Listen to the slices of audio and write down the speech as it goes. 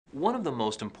One of the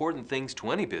most important things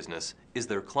to any business is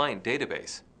their client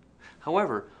database.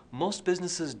 However, most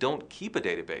businesses don't keep a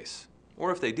database,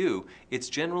 or if they do, it's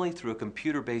generally through a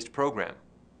computer-based program.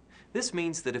 This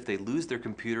means that if they lose their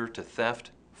computer to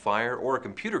theft, fire, or a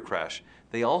computer crash,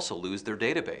 they also lose their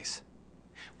database.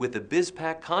 With the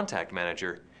BizPack Contact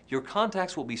Manager, your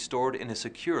contacts will be stored in a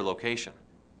secure location.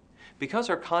 Because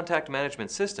our contact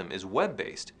management system is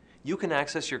web-based, you can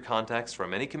access your contacts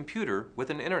from any computer with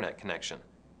an internet connection.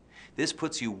 This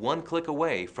puts you one click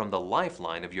away from the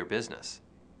lifeline of your business.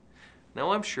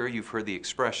 Now I'm sure you've heard the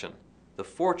expression, the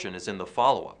fortune is in the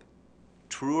follow-up.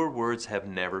 Truer words have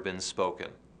never been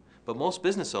spoken. But most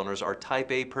business owners are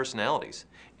type A personalities,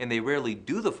 and they rarely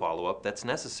do the follow-up that's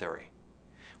necessary.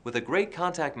 With a great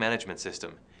contact management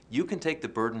system, you can take the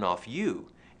burden off you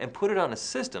and put it on a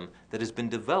system that has been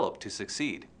developed to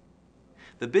succeed.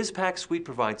 The BizPack Suite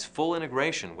provides full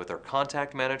integration with our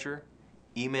contact manager,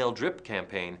 email drip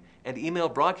campaign, and email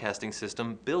broadcasting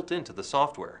system built into the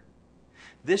software.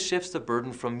 This shifts the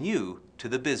burden from you to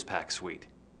the BizPack Suite.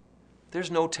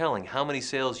 There's no telling how many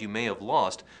sales you may have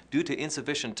lost due to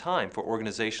insufficient time for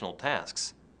organizational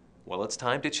tasks. Well, it's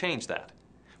time to change that.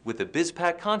 With the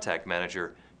BizPack Contact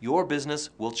Manager, your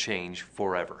business will change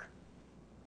forever.